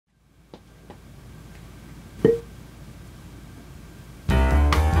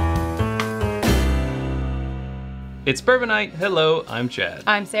It's Bourbon Night. Hello, I'm Chad.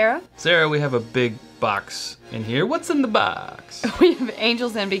 I'm Sarah. Sarah, we have a big box in here. What's in the box? We have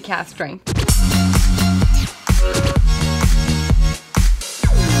Angel's Envy Cask Strength.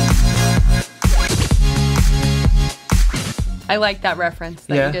 I like that reference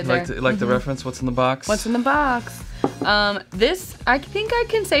that you did there. Like the reference. What's in the box? What's in the box? This, I think I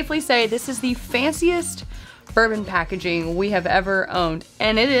can safely say, this is the fanciest bourbon packaging we have ever owned,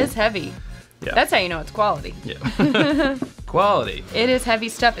 and it is heavy. Yeah. That's how you know it's quality. Yeah. Quality. It is heavy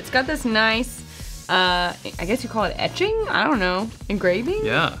stuff. It's got this nice, I guess you call it etching? I don't know. Engraving?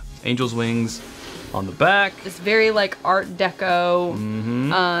 Yeah. Angel's wings on the back. This very like Art Deco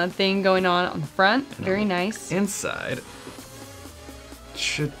thing going on the front. Very nice. Inside.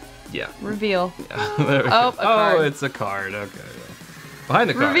 Reveal. Yeah. There we go. A card. Oh, it's a card. Okay. Behind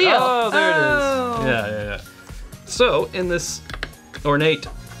the card. Reveal. Oh, there it is. Yeah. So, in this ornate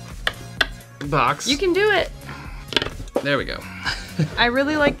box. You can do it. There we go. I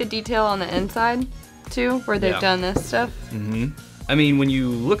really like the detail on the inside, too, where they've done this stuff. Mm-hmm. I mean, when you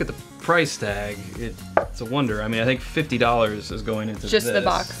look at the price tag, it's a wonder. I mean, I think $50 is going into just this. the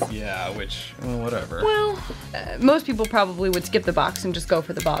box. Yeah, which, well, whatever. Well, most people probably would skip the box and just go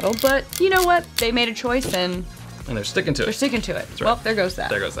for the bottle, but you know what? They made a choice and they're sticking to it. They're sticking to it. That's right. Well, there goes that.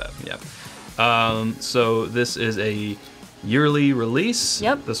 There goes that, yeah. So this is a yearly release.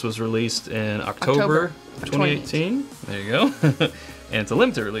 Yep. This was released in October of 2018. There you go. And it's a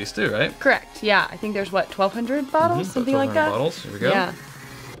limited release too, right? Correct, yeah. I think there's, what, 1,200 bottles? Something like that? Bottles. Here we go. Yeah.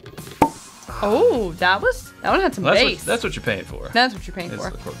 Oh, that one had some bass. That's what you're paying for. That's what you're paying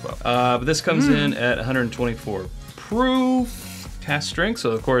for. But this comes in at 124 proof cask strength. So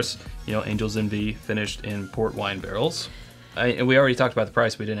of course, you know, Angel's Envy finished in port wine barrels. And we already talked about the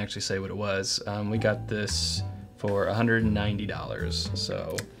price. We didn't actually say what it was. We got this for $190.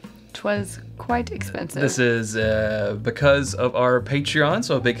 So 'twas quite expensive. this is because of our Patreon.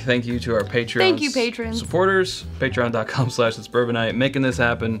 So a big thank you to our Patreon. Thank you, patrons. Supporters. Patreon.com/itsbourbonnight, making this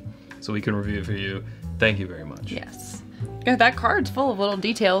happen so we can review it for you. Thank you very much. Yes. Yeah, that card's full of little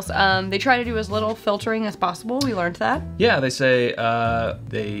details. They try to do as little filtering as possible. We learned that. Yeah, they say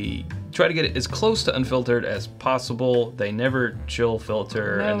they try to get it as close to unfiltered as possible. They never chill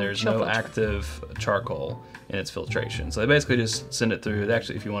filter, and there's no active charcoal in its filtration. So they basically just send it through.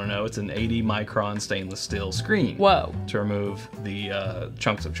 Actually, if you want to know, it's an 80 micron stainless steel screen. Whoa. To remove the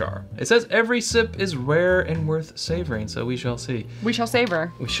chunks of char. It says every sip is rare and worth savoring, so we shall see. We shall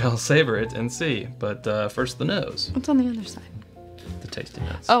savor. We shall savor it and see. But first, the nose. What's on the other side? The tasty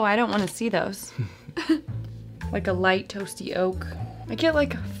notes. Oh, I don't want to see those. Like a light toasty oak. I get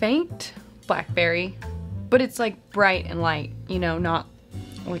like a faint blackberry, but it's like bright and light, you know, not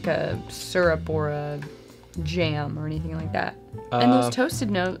like a syrup or a jam or anything like that. And those toasted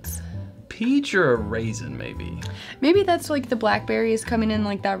notes. Peach or a raisin, maybe. Maybe that's like the blackberry is coming in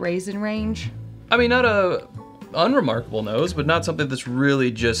like that raisin range. I mean, not a unremarkable nose, but not something that's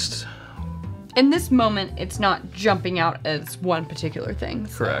really just... In this moment, it's not jumping out as one particular thing.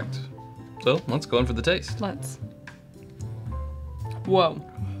 So. Correct. So let's go in for the taste. Let's. Whoa.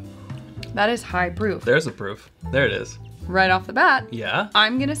 That is high proof. There's the proof. There it is. Right off the bat. Yeah?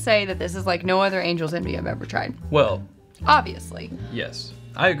 I'm gonna say that this is like no other Angel's Envy I've ever tried. Well. Obviously. Yes.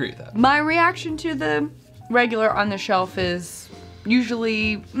 I agree with that. My reaction to the regular on the shelf is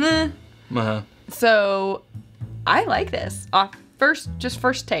usually meh. Uh-huh. So I like this. First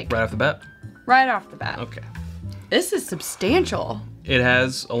take. Right off the bat? Right off the bat. Okay. This is substantial. It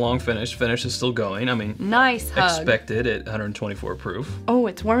has a long finish. Finish is still going. I mean, nice hug. Expected at 124 proof. Oh,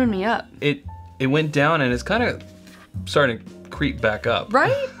 it's warming me up. It went down and it's kind of starting to creep back up.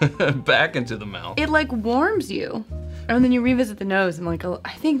 Right? Back into the mouth. It like warms you. And then you revisit the nose and like,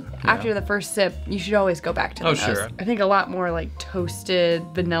 I think after the first sip, you should always go back to the nose. Sure. I think a lot more like toasted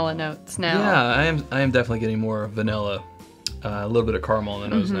vanilla notes now. Yeah, I am definitely getting more vanilla, a little bit of caramel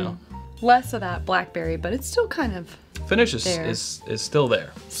in the nose now. Less of that blackberry, but it's still kind of finish is still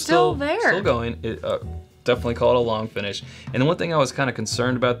there. Still there. Still going. It definitely call it a long finish. And the one thing I was kind of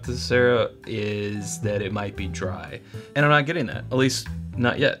concerned about this, Sarah, is that it might be dry. And I'm not getting that. At least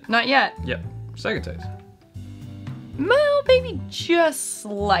not yet. Not yet. Yep. Second taste. Well, maybe just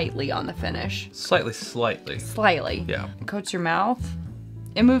slightly on the finish. Slightly. Slightly. Yeah. It coats your mouth.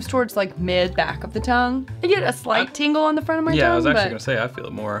 It moves towards like mid-back of the tongue. I get a slight tingle on the front of my tongue. Yeah, I was actually going to say I feel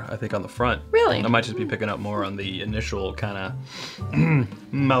it more, I think, on the front. Really? I might just be picking up more on the initial kind of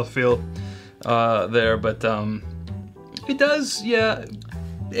mouthfeel there, but it does, yeah,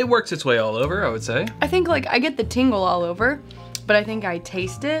 it works its way all over, I would say. I think like I get the tingle all over, but I think I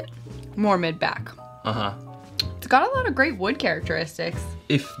taste it more mid-back. Uh-huh. It's got a lot of great wood characteristics.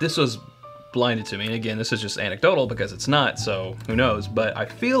 If this was blinded to me, and again, this is just anecdotal because it's not, so who knows, but I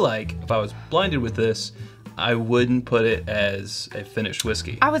feel like if I was blinded with this, I wouldn't put it as a finished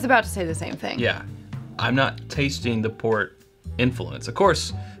whiskey. I was about to say the same thing. Yeah. I'm not tasting the port influence. Of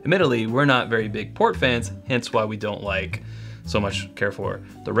course, admittedly, we're not very big port fans, hence why we don't like so much care for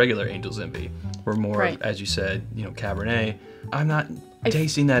the regular Angel's Envy. We're more, Right. as you said, Cabernet. I'm not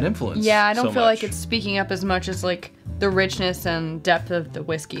tasting that influence. Yeah, I don't so feel much. like it's speaking up as much as like the richness and depth of the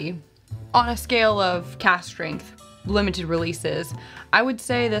whiskey. On a scale of cask strength, limited releases, I would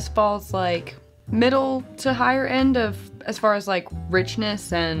say this falls like middle to higher end of as far as like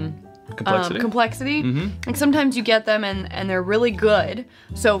richness and complexity. Like sometimes you get them and they're really good.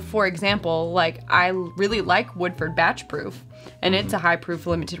 So for example, like I really like Woodford Batch Proof, and it's a high proof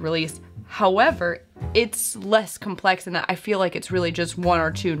limited release. However, it's less complex in that I feel like it's really just one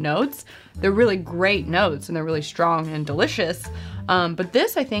or two notes. They're really great notes and they're really strong and delicious. But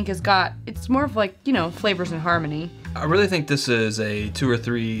this I think it's more of like, flavors and harmony. I really think this is a 2 or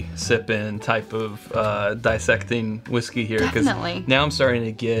 3 sip in type of dissecting whiskey here. Definitely. Now I'm starting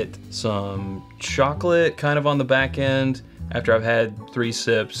to get some chocolate kind of on the back end after I've had 3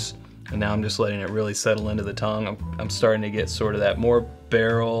 sips, and now I'm just letting it really settle into the tongue. I'm starting to get sort of that more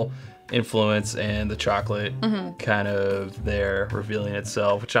barrel influence and the chocolate kind of there revealing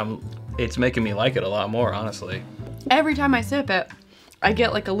itself, which it's making me like it a lot more, honestly. Every time I sip it, I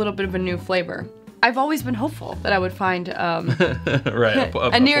get like a little bit of a new flavor. I've always been hopeful that I would find right,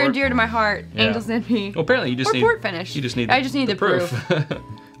 a near and dear to my heart, Angel's Envy. Well, apparently you just or need port finish. You just need. I just need the proof.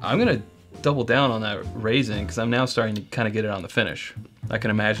 I'm gonna double down on that raisin because I'm now starting to kind of get it on the finish. I can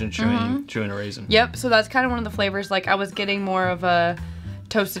imagine chewing a raisin. Yep. So that's kind of one of the flavors. Like I was getting more of a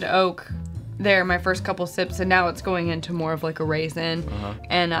toasted oak there my first couple sips, and now it's going into more of like a raisin,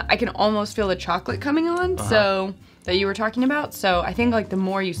 and I can almost feel the chocolate coming on. So that you were talking about. So I think like the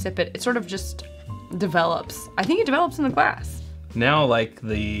more you sip it, it sort of just develops. I think it develops in the glass. Now like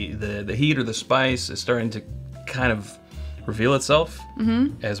the heat or the spice is starting to kind of reveal itself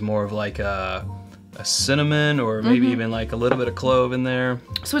as more of like a cinnamon or maybe even like a little bit of clove in there.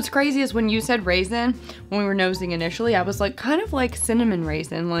 So what's crazy is when you said raisin, when we were nosing initially, I was like kind of like cinnamon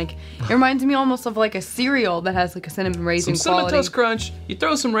raisin. Like it reminds me almost of like a cereal that has like a cinnamon raisin some quality. Cinnamon Toast Crunch. You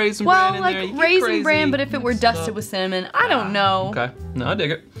throw some Raisin well, Bran in like there. You get Raisin crazy. Bran, but if it were dusted with cinnamon, I don't know. Okay, no, I dig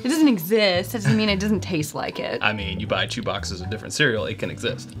it. It doesn't exist. That doesn't mean it doesn't taste like it. I mean, you buy 2 boxes of different cereal, it can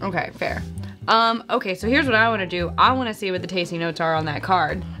exist. Okay, fair. Okay, so here's what I want to do. I want to see what the tasting notes are on that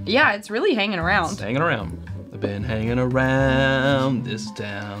card. Yeah, it's really hanging around. It's hanging around. I've been hanging around this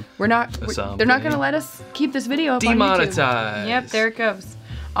town. They're not going to let us keep this video up Demonetized. on YouTube. Yep, there it goes.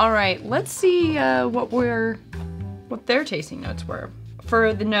 All right, let's see what their tasting notes were.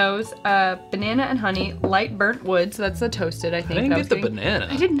 For the nose, banana and honey, light burnt wood. So that's the toasted, I think. I didn't get the banana.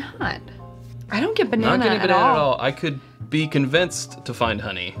 I did not. I don't get banana, Not getting at banana all. at all. I could be convinced to find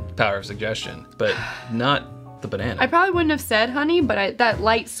honey. Power of suggestion, but not the banana. I probably wouldn't have said honey, but that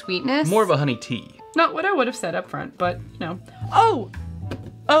light sweetness. More of a honey tea. Not what I would have said up front, but Oh,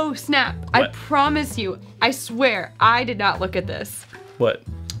 snap. I promise you, I swear, I did not look at this. What?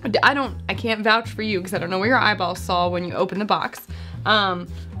 I can't vouch for you because I don't know where your eyeballs saw when you opened the box.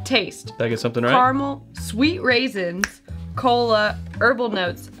 Taste. Did I get something right? Caramel, sweet raisins, cola, herbal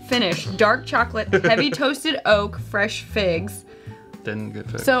notes, finish, dark chocolate, heavy toasted oak, fresh figs. Didn't get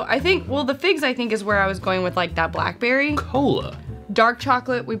figs. So I think, the figs I think is where I was going with like that blackberry. Cola. Dark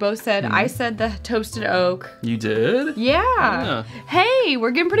chocolate, we both said. I said the toasted oak. You did? Yeah. Hey,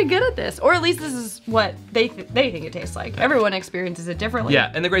 we're getting pretty good at this. Or at least this is what they think it tastes like. Everyone experiences it differently. Yeah,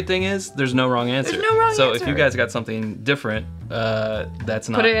 and the great thing is, there's no wrong answer. There's no wrong so answer. if you guys got something different, that's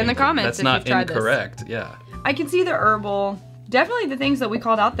not... Put it in the comments That's if not you've tried this. incorrect, yeah. I can see the herbal. Definitely the things that we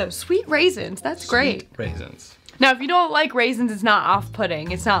called out though. Sweet raisins, that's great. Sweet raisins. Now, if you don't like raisins, it's not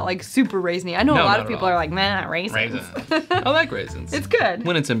off-putting. It's not like super raisiny. I know No, a lot not of at people all. are like, man, raisins. Raisins. I like raisins. It's good.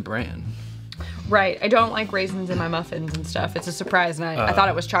 When it's in bran. Right. I don't like raisins in my muffins and stuff. It's a surprise, and I thought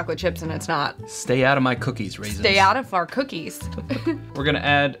it was chocolate chips, and it's not. Stay out of my cookies, raisins. Stay out of our cookies. We're gonna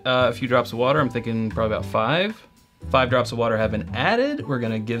add a few drops of water. I'm thinking probably about 5. 5 drops of water have been added. We're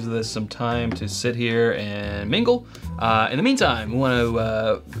gonna give this some time to sit here and mingle. In the meantime, we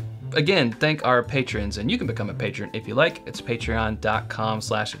wanna again, thank our patrons, and you can become a patron if you like. It's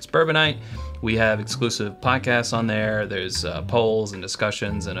patreon.com/itsbourbonnight. We have exclusive podcasts on there. There's polls and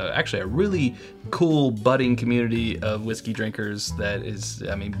discussions, and actually a really cool budding community of whiskey drinkers that is,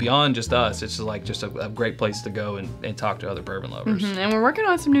 I mean, beyond just us. It's just a great place to go and talk to other bourbon lovers. And we're working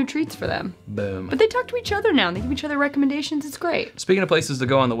on some new treats for them. Boom. But they talk to each other now. They give each other recommendations. It's great. Speaking of places to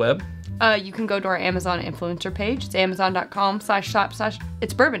go on the web, you can go to our Amazon influencer page. It's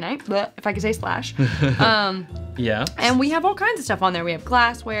amazon.com/shop/itsbourbonnight, if I could say slash. Yeah. And we have all kinds of stuff on there. We have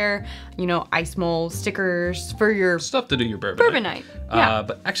glassware, you know, ice molds, stickers for your stuff to do your bourbon night. Yeah.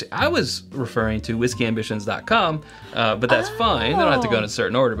 But actually, I was referring to whiskyambitions.com, but that's fine. They don't have to go in a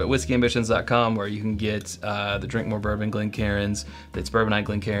certain order. But whiskyambitions.com, where you can get the Drink More Bourbon Glencairns, the It's Bourbon Night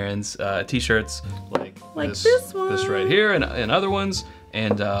Glencairns, t-shirts like this one, this right here, and other ones.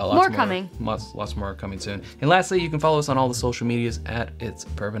 And lots more coming. Lots more coming soon. And lastly, you can follow us on all the social medias at It's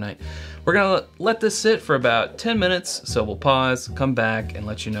Bourbon Night. We're gonna let this sit for about 10 minutes, so we'll pause, come back, and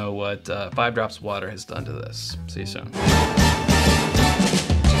let you know what 5 drops of water has done to this. See you soon.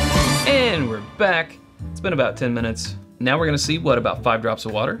 And we're back. It's been about 10 minutes. Now we're gonna see what about 5 drops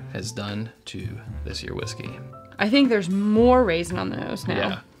of water has done to this here whiskey. I think there's more raisin on the nose now.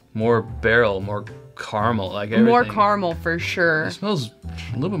 Yeah, more barrel, more caramel, like everything. More caramel for sure. It smells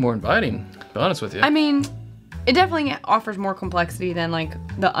a little bit more inviting, to be honest with you. I mean, it definitely offers more complexity than like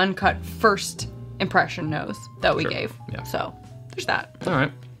the uncut first impression nose that we gave. Yeah. So there's that. All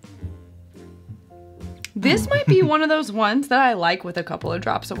right. This might be one of those ones that I like with a couple of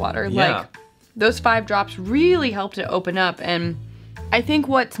drops of water. Yeah. Like those 5 drops really helped it open up, and I think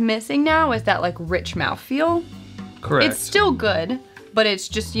what's missing now is that like rich mouthfeel. Correct. It's still good, but it's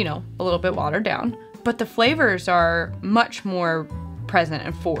just, you know, a little bit watered down. But the flavors are much more present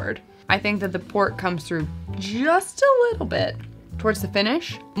and forward. I think that the port comes through just a little bit towards the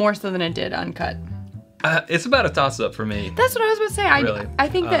finish, more so than it did uncut. It's about a toss-up for me. That's what I was about to say. Really. I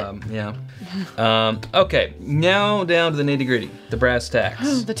think that... yeah. Okay, now down to the nitty-gritty, the brass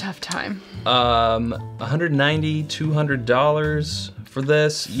tacks. the tough time. $190, $200 for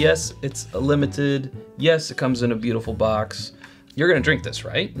this. Yes, it's a limited. Yes, it comes in a beautiful box. You're gonna drink this,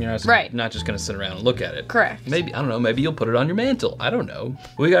 right? You're not just gonna sit around and look at it. Correct. Maybe, I don't know, maybe you'll put it on your mantle. I don't know.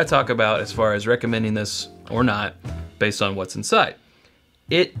 We gotta talk about as far as recommending this or not based on what's inside.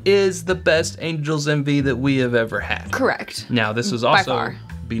 It is the best Angel's Envy that we have ever had. Correct. Now, this was also,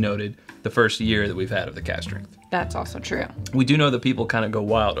 be noted, the first year that we've had of the cask strength. That's also true. We do know that people kind of go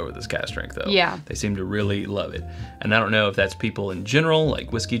wild over this cask strength, though. Yeah. They seem to really love it. And I don't know if that's people in general,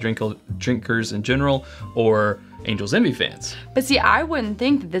 like whiskey drinkers in general, or Angel's Envy fans. But see, I wouldn't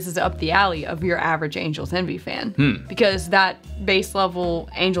think that this is up the alley of your average Angel's Envy fan. Because that base level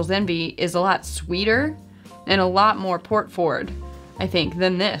Angel's Envy is a lot sweeter and a lot more port forward, I think,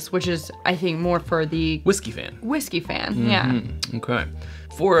 than this, which is, I think, more for the whiskey fan. Yeah. Okay.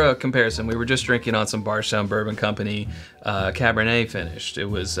 For a comparison, we were just drinking on some Bardstown Bourbon Company Cabernet finished. It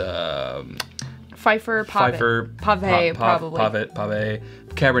was Pfeiffer, probably. Pavé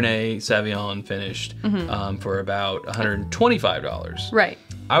Cabernet Sauvignon finished for about $125. Right.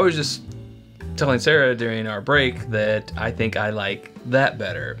 I was just telling Sarah during our break that I think I like that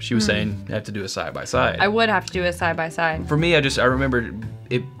better. She was saying I have to do a side-by-side. I would have to do a side-by-side. For me, I remember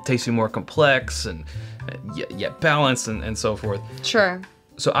it tasting more complex and yet balanced and so forth. Sure.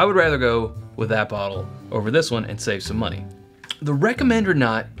 So I would rather go with that bottle over this one and save some money. The recommend or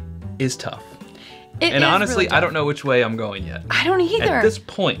not is tough. And honestly, really tough. I don't know which way I'm going yet. I don't either. At this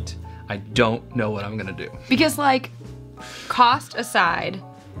point, I don't know what I'm gonna do. Because like, cost aside,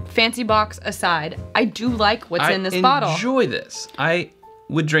 fancy box aside, I do like what's in this bottle. I enjoy this. I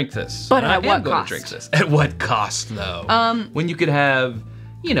would drink this. But at what cost? Drink this. At what cost, though? When you could have,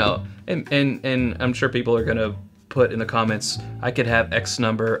 you know, and I'm sure people are gonna put in the comments, I could have X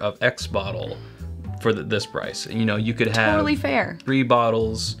number of X bottle for this price. And, you know, you could have totally fair 3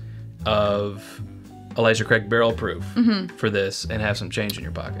 bottles of Elijah Craig barrel proof for this and have some change in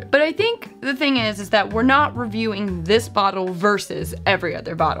your pocket. But I think the thing is that we're not reviewing this bottle versus every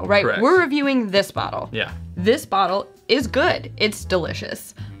other bottle, right? Correct. We're reviewing this bottle. Yeah. This bottle is good. It's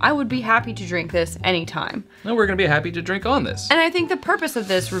delicious. I would be happy to drink this anytime. And we're gonna be happy to drink on this. And I think the purpose of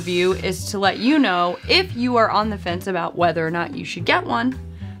this review is to let you know, if you are on the fence about whether or not you should get one,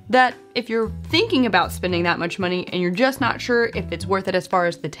 that if you're thinking about spending that much money and you're just not sure if it's worth it as far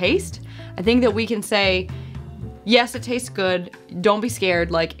as the taste, I think that we can say, yes, it tastes good. Don't be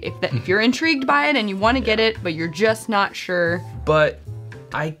scared. Like, if you're intrigued by it and you want to get it, but you're just not sure. But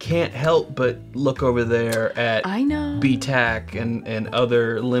I can't help but look over there at BTAC and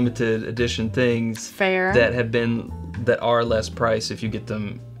other limited edition things that are less price if you get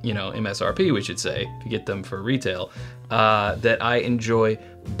them, you know, MSRP, we should say, if you get them for retail, that I enjoy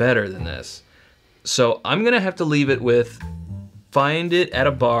better than this. So I'm gonna have to leave it with find it at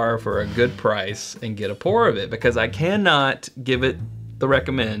a bar for a good price and get a pour of it, because I cannot give it the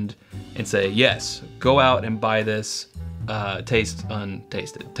recommend and say, yes, go out and buy this taste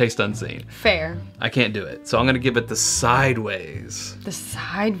untasted, taste unseen. Fair. I can't do it. So I'm going to give it the sideways. The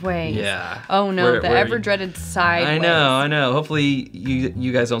sideways. Yeah. Oh no, the ever dreaded sideways. I know. Hopefully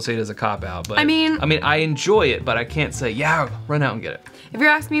you guys don't see it as a cop-out. But I mean, I enjoy it, but I can't say, yeah, run out and get it. If you're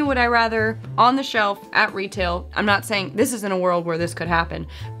asking me, would I rather on the shelf at retail, I'm not saying this isn't a world where this could happen,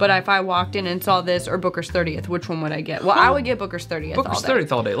 but if I walked in and saw this or Booker's 30th, which one would I get? Well, I would get Booker's 30th all day. Booker's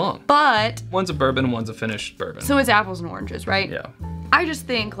 30th all day long. But one's a bourbon and one's a finished bourbon. So it's apples and oranges, right? Yeah. I just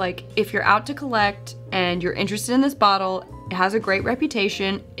think, like, if you're out to collect and you're interested in this bottle, it has a great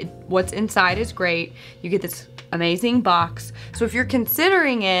reputation, what's inside is great, you get this amazing box. So if you're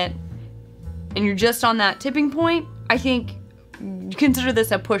considering it and you're just on that tipping point, I think consider this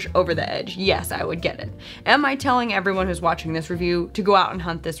a push over the edge. Yes, I would get it. Am I telling everyone who's watching this review to go out and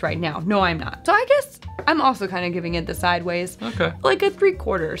hunt this right now? No, I'm not. So I guess I'm also kind of giving it the sideways. Okay. Like a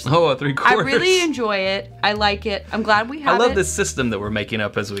 3/4. Oh, a 3/4. I really enjoy it. I like it. I'm glad we have it. I love this system that we're making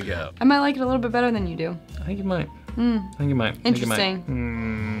up as we go. I might like it a little bit better than you do. I think you might. I think you might.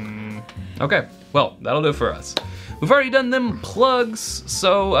 Interesting. Okay, well, that'll do it for us. We've already done them plugs,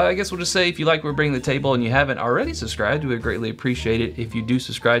 so I guess we'll just say if you like what we're bringing to the table and you haven't already subscribed, we would greatly appreciate it if you do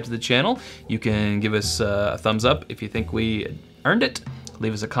subscribe to the channel. You can give us a thumbs up if you think we earned it.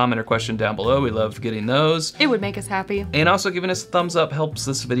 Leave us a comment or question down below. We love getting those. It would make us happy. And also giving us a thumbs up helps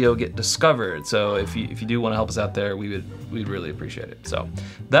this video get discovered. So if you do want to help us out there, we'd really appreciate it. So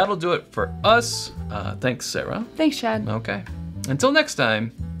that'll do it for us. Thanks, Sarah. Thanks, Chad. Okay. Until next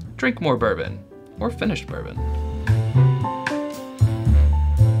time, drink more bourbon or finished bourbon.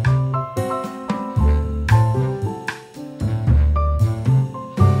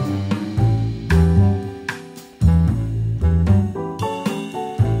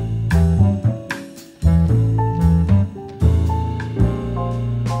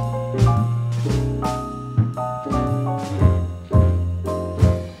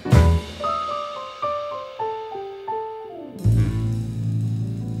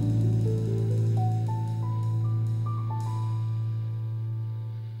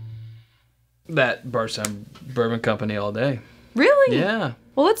 That Bardstown Bourbon Company all day. Really? Yeah.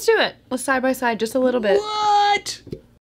 Well, let's do it. Let's side by side just a little bit. What?